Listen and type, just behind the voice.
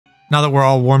Now that we're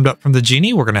all warmed up from the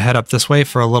genie, we're going to head up this way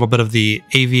for a little bit of the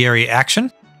aviary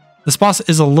action. This boss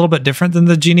is a little bit different than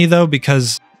the genie though,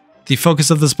 because the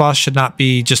focus of this boss should not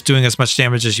be just doing as much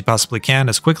damage as you possibly can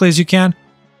as quickly as you can,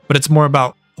 but it's more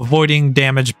about avoiding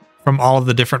damage from all of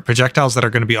the different projectiles that are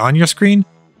going to be on your screen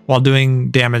while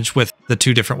doing damage with the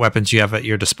two different weapons you have at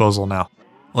your disposal now.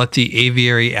 Let the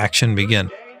aviary action begin.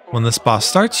 When this boss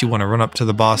starts, you want to run up to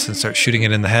the boss and start shooting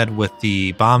it in the head with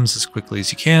the bombs as quickly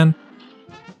as you can.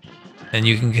 And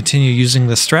you can continue using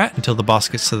this strat until the boss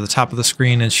gets to the top of the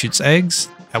screen and shoots eggs,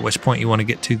 at which point you want to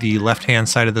get to the left-hand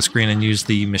side of the screen and use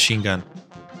the machine gun.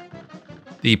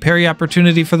 The parry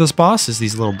opportunity for this boss is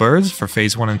these little birds for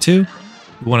phase 1 and 2. You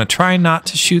want to try not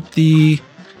to shoot the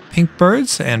pink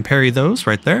birds and parry those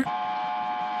right there.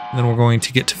 And then we're going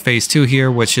to get to phase 2 here,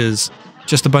 which is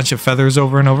just a bunch of feathers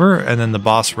over and over, and then the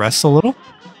boss rests a little.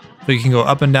 So you can go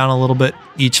up and down a little bit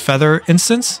each feather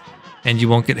instance, and you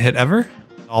won't get hit ever.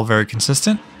 All very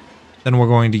consistent. Then we're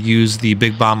going to use the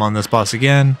big bomb on this boss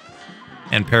again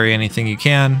and parry anything you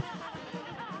can.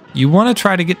 You want to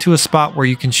try to get to a spot where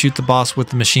you can shoot the boss with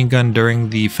the machine gun during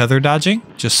the feather dodging,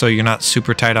 just so you're not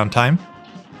super tight on time.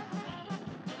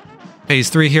 Phase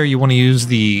 3 here, you want to use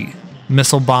the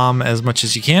missile bomb as much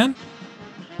as you can,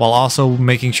 while also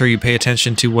making sure you pay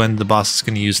attention to when the boss is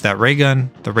going to use that ray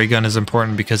gun. The ray gun is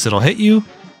important because it'll hit you,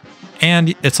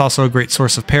 and it's also a great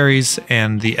source of parries,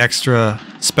 and the extra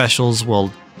specials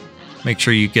will make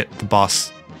sure you get the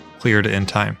boss cleared in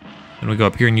time. Then we go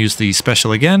up here and use the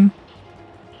special again.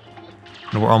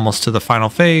 And we're almost to the final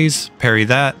phase. Parry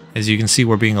that. As you can see,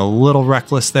 we're being a little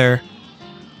reckless there.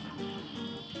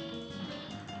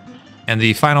 And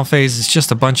the final phase is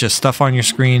just a bunch of stuff on your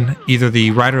screen. Either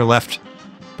the right or left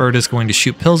bird is going to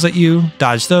shoot pills at you.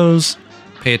 Dodge those.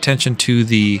 Pay attention to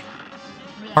the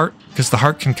heart, because the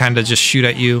heart can kind of just shoot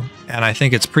at you. And I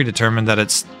think it's predetermined that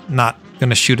it's not going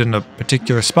to shoot in a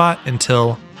particular spot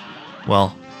until,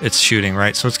 well, it's shooting,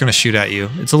 right? So it's going to shoot at you.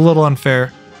 It's a little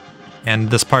unfair. And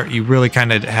this part, you really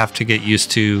kind of have to get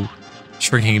used to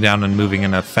shrinking down and moving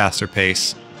in a faster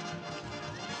pace,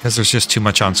 because there's just too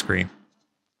much on screen.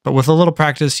 But with a little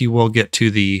practice, you will get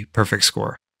to the perfect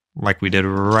score, like we did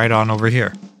right on over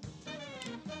here.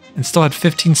 And still had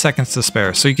 15 seconds to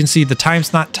spare, so you can see the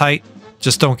time's not tight,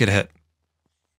 just don't get hit.